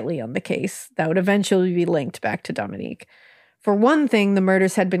quietly on the case that would eventually be linked back to Dominique. For one thing, the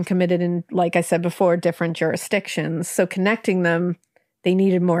murders had been committed in, like I said before, different jurisdictions. So connecting them, they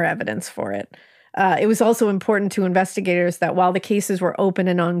needed more evidence for it. It was also important to investigators that while the cases were open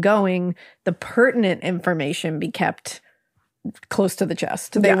and ongoing, the pertinent information be kept close to the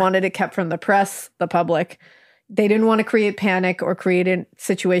chest. They wanted it kept from the press, the public. They didn't want to create panic or create a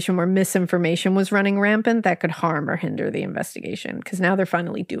situation where misinformation was running rampant that could harm or hinder the investigation, because now they're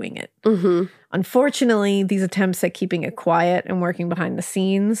finally doing it. Mm-hmm. Unfortunately, these attempts at keeping it quiet and working behind the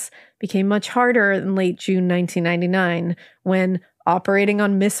scenes became much harder in late June 1999 when, operating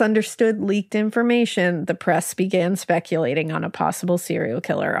on misunderstood leaked information, the press began speculating on a possible serial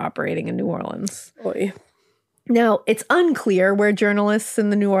killer operating in New Orleans. Oy. Now, it's unclear where journalists in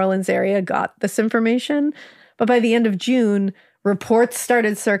the New Orleans area got this information, but by the end of June, reports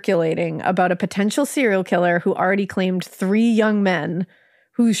started circulating about a potential serial killer who already claimed 3 young men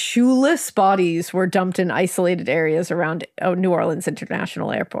whose shoeless bodies were dumped in isolated areas around New Orleans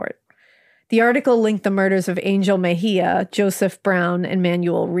International Airport. The article linked the murders of Angel Mejia, Joseph Brown, and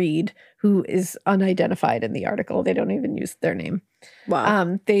Manuel Reed, who is unidentified in the article. They don't even use their name.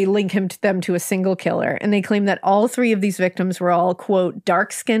 Wow. They link them to a single killer, and they claim that all 3 of these victims were all, quote,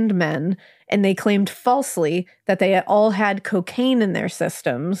 dark-skinned men, and they claimed falsely that they all had cocaine in their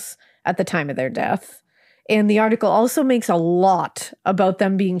systems at the time of their death. And the article also makes a lot about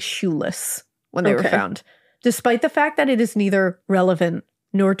them being shoeless when they were found, despite the fact that it is neither relevant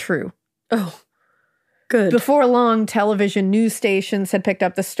nor true. Oh, good. Before long, television news stations had picked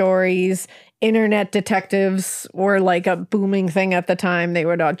up the stories. Internet detectives were like a booming thing at the time. They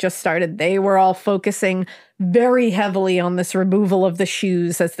were not just started. They were all focusing very heavily on this removal of the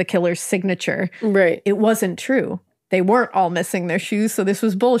shoes as the killer's signature. Right. It wasn't true. They weren't all missing their shoes, so this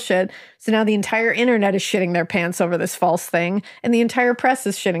was bullshit. So now the entire internet is shitting their pants over this false thing, and the entire press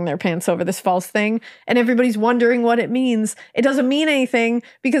is shitting their pants over this false thing, and everybody's wondering what it means. It doesn't mean anything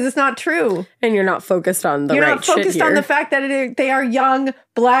because it's not true. And you're not focused on the you're right not focused shit on here. the fact that they are young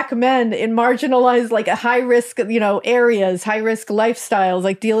Black men in marginalized, like a high risk, areas, high risk lifestyles,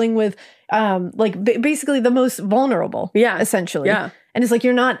 like dealing with, basically the most vulnerable. Yeah, essentially. Yeah, and it's like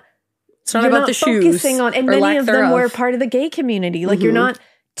you're not. It's not about the shoes. Focusing on, and many of them were part of the gay community. Like you're not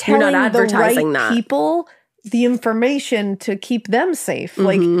telling advertising the right people the information to keep them safe.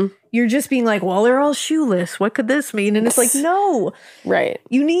 Like you're just being like, well, they're all shoeless. What could this mean? And it's like, no. Right.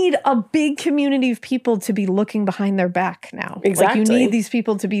 You need a big community of people to be looking behind their back now. Exactly. Like you need these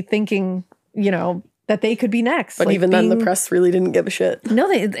people to be thinking, that they could be next. But even then, the press really didn't give a shit. No,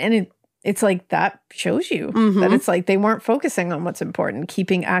 it's like that shows you that it's like they weren't focusing on what's important,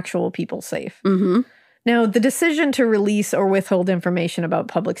 keeping actual people safe. Mm-hmm. Now, the decision to release or withhold information about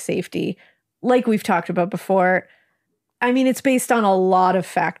public safety, like we've talked about before, I mean, it's based on a lot of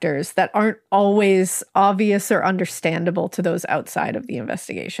factors that aren't always obvious or understandable to those outside of the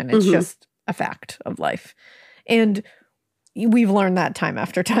investigation. It's just a fact of life. And we've learned that time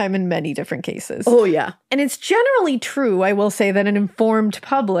after time in many different cases. Oh, yeah. And it's generally true, I will say, that an informed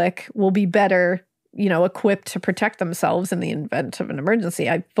public will be better, equipped to protect themselves in the event of an emergency.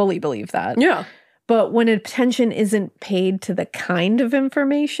 I fully believe that. Yeah. But when attention isn't paid to the kind of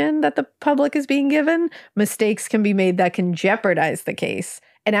information that the public is being given, mistakes can be made that can jeopardize the case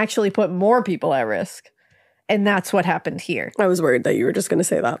and actually put more people at risk. And that's what happened here. I was worried that you were just going to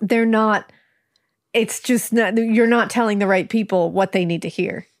say that. They're not, it's just not, you're not telling the right people what they need to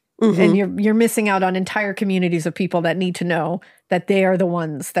hear. And you're missing out on entire communities of people that need to know that they are the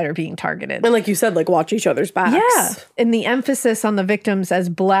ones that are being targeted. And like you said, like watch each other's backs. Yeah. And the emphasis on the victims as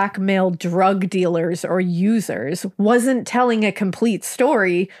black male drug dealers or users wasn't telling a complete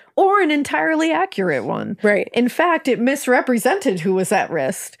story or an entirely accurate one. Right. In fact, it misrepresented who was at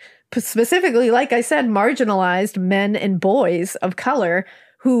risk. Specifically, like I said, marginalized men and boys of color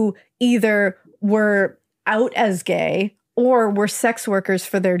who either were out as gay or were sex workers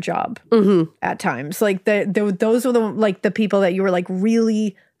for their job at times. Like those were the people that you were like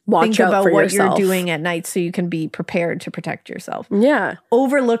really think about what you're doing at night so you can be prepared to protect yourself. Yeah.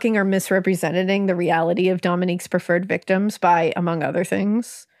 Overlooking or misrepresenting the reality of Dominique's preferred victims by, among other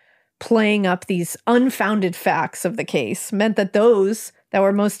things, playing up these unfounded facts of the case meant that those that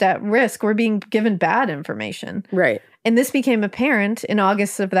were most at risk were being given bad information. Right. And this became apparent in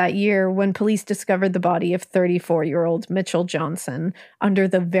August of that year when police discovered the body of 34-year-old Mitchell Johnson under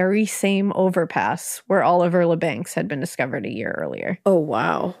the very same overpass where Oliver LeBancs had been discovered a year earlier. Oh,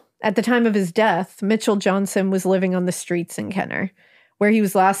 wow. At the time of his death, Mitchell Johnson was living on the streets in Kenner, where he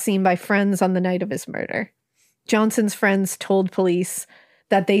was last seen by friends on the night of his murder. Johnson's friends told police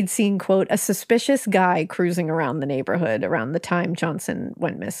that they'd seen, quote, a suspicious guy cruising around the neighborhood around the time Johnson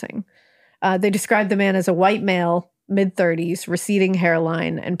went missing. They described the man as a white male, mid-30s, receding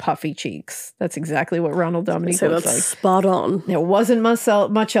hairline, and puffy cheeks. That's exactly what Ronald Dominique looks like. Spot on. There wasn't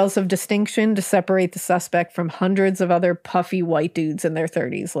much else of distinction to separate the suspect from hundreds of other puffy white dudes in their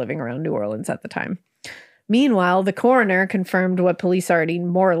 30s living around New Orleans at the time. Meanwhile, the coroner confirmed what police already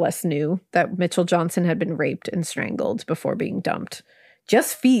more or less knew, that Mitchell Johnson had been raped and strangled before being dumped,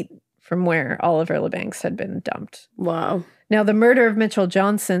 just feet from where Oliver LeBancs had been dumped. Wow. Now, the murder of Mitchell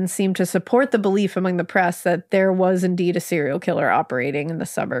Johnson seemed to support the belief among the press that there was indeed a serial killer operating in the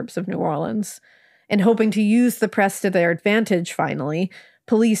suburbs of New Orleans. And hoping to use the press to their advantage, finally,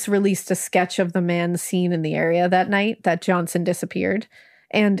 police released a sketch of the man seen in the area that night that Johnson disappeared.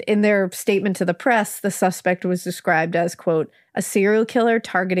 And in their statement to the press, the suspect was described as, quote, a serial killer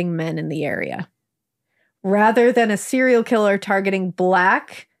targeting men in the area, rather than a serial killer targeting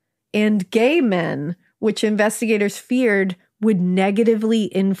black and gay men, which investigators feared would negatively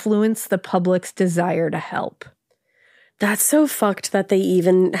influence the public's desire to help. That's so fucked that they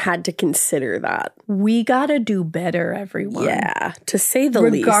even had to consider that. We gotta do better, everyone. Yeah, to say the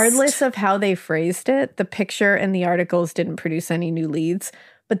least. Regardless of how they phrased it, the picture and the articles didn't produce any new leads,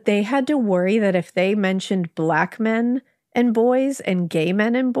 but they had to worry that if they mentioned black men and boys and gay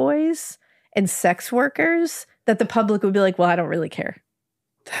men and boys and sex workers, that the public would be like, well, I don't really care.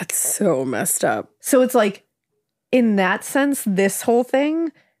 That's so messed up. So it's like, in that sense, this whole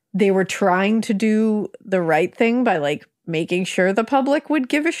thing, they were trying to do the right thing by like making sure the public would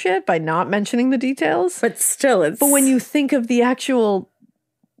give a shit by not mentioning the details. But still, it's... But when you think of the actual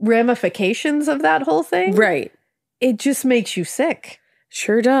ramifications of that whole thing, right, it just makes you sick.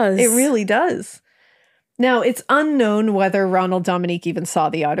 Sure does. It really does. Now, it's unknown whether Ronald Dominique even saw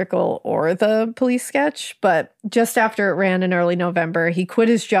the article or the police sketch, but just after it ran in early November, he quit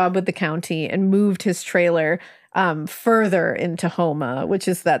his job with the county and moved his trailer further into Houma, which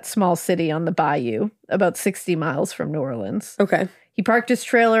is that small city on the Bayou, about 60 miles from New Orleans. Okay. He parked his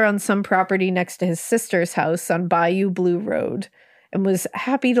trailer on some property next to his sister's house on Bayou Blue Road and was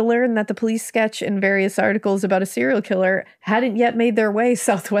happy to learn that the police sketch and various articles about a serial killer hadn't yet made their way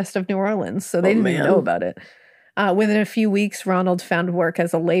southwest of New Orleans, so they didn't even know about it. Within a few weeks, Ronald found work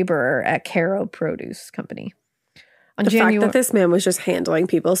as a laborer at Caro Produce Company. The fact that this man was just handling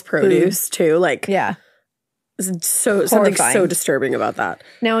people's produce, too, like... Yeah. So something so disturbing about that.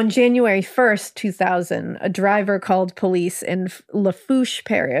 Now, on January 1st, 2000, a driver called police in Lafource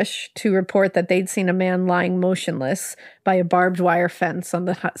Parish to report that they'd seen a man lying motionless by a barbed wire fence on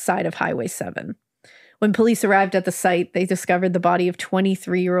the side of Highway 7. When police arrived at the site, they discovered the body of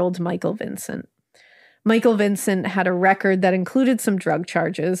 23-year-old Michael Vincent. Michael Vincent had a record that included some drug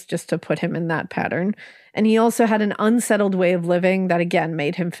charges, just to put him in that pattern, and he also had an unsettled way of living that again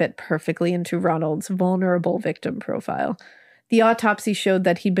made him fit perfectly into Ronald's vulnerable victim profile. The autopsy showed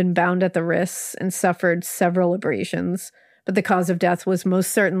that he'd been bound at the wrists and suffered several abrasions, but the cause of death was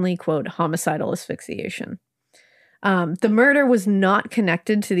most certainly, quote, homicidal asphyxiation. The murder was not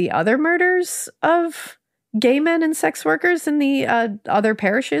connected to the other murders of gay men and sex workers in the other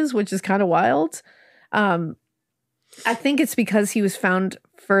parishes, which is kind of wild. I think it's because he was found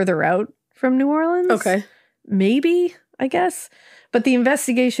further out from New Orleans. Okay. Maybe, I guess. But the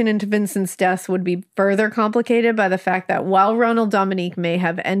investigation into Vincent's death would be further complicated by the fact that while Ronald Dominique may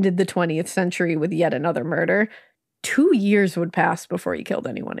have ended the 20th century with yet another murder, 2 years would pass before he killed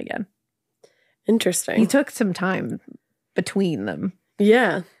anyone again. Interesting. He took some time between them.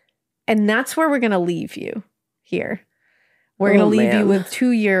 Yeah. And that's where we're going to leave you here. We're going to leave you with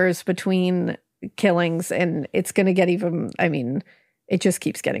 2 years between killings, and it's going to get even, I mean, it just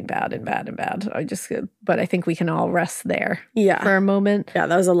keeps getting bad and bad and bad. But I think we can all rest there for a moment. Yeah,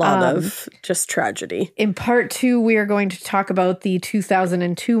 that was a lot of just tragedy. In part 2, we are going to talk about the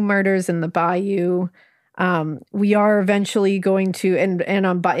 2002 murders in the Bayou. We are eventually going to,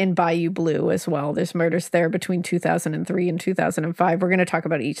 in Bayou Blue as well, there's murders there between 2003 and 2005. We're going to talk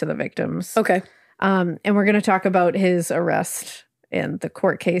about each of the victims. Okay. And we're going to talk about his arrest and the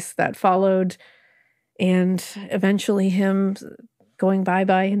court case that followed, and eventually him going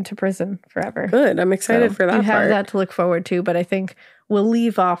bye-bye into prison forever. Good. I'm excited for that part. You have that to look forward to, but I think we'll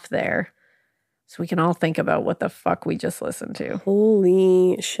leave off there so we can all think about what the fuck we just listened to.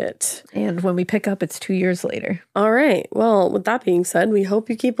 Holy shit. And when we pick up, it's 2 years later. All right. Well, with that being said, we hope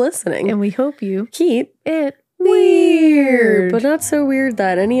you keep listening. And we hope you keep it weird. But not so weird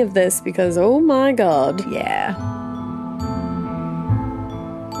that any of this, because oh my God. Yeah.